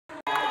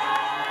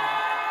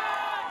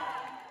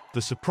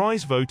The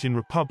surprise vote in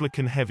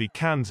Republican-heavy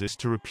Kansas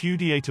to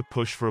repudiate a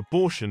push for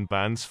abortion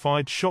bans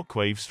fired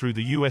shockwaves through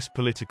the U.S.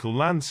 political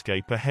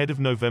landscape ahead of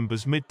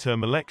November's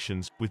midterm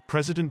elections, with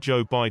President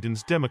Joe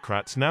Biden's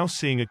Democrats now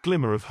seeing a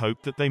glimmer of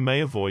hope that they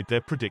may avoid their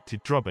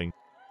predicted drubbing.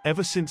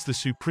 Ever since the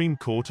Supreme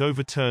Court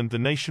overturned the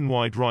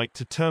nationwide right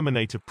to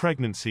terminate a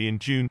pregnancy in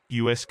June,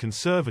 U.S.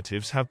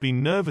 conservatives have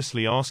been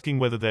nervously asking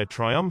whether their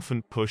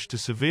triumphant push to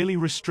severely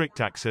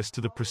restrict access to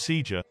the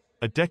procedure,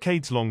 a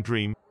decades-long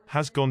dream,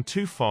 has gone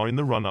too far in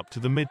the run-up to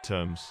the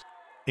midterms.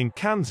 In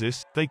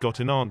Kansas, they got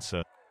an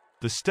answer.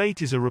 The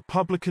state is a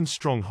Republican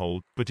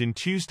stronghold, but in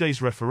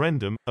Tuesday's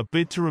referendum, a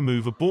bid to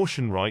remove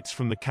abortion rights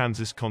from the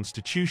Kansas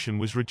Constitution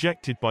was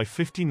rejected by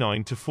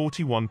 59 to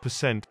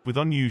 41%, with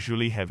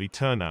unusually heavy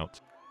turnout.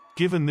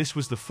 Given this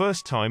was the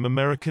first time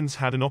Americans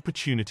had an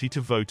opportunity to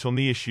vote on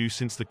the issue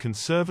since the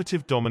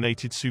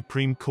conservative-dominated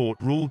Supreme Court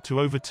ruled to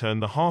overturn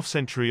the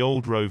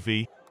half-century-old Roe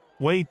v.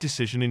 Wade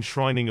decision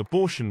enshrining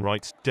abortion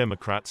rights,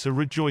 Democrats are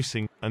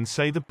rejoicing, and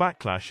say the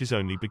backlash is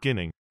only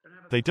beginning.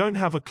 They don't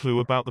have a clue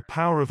about the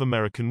power of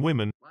American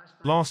women.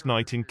 Last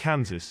night in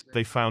Kansas,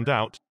 they found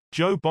out,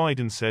 Joe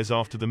Biden says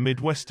after the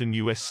Midwestern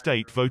U.S.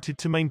 state voted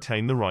to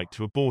maintain the right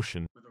to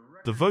abortion.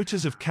 The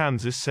voters of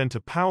Kansas sent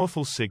a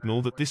powerful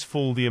signal that this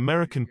fall the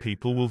American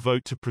people will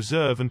vote to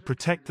preserve and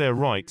protect their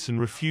rights and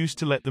refuse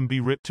to let them be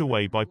ripped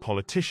away by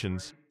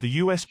politicians, the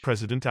U.S.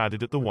 president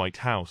added at the White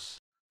House.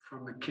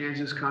 From the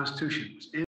Kansas Constitution.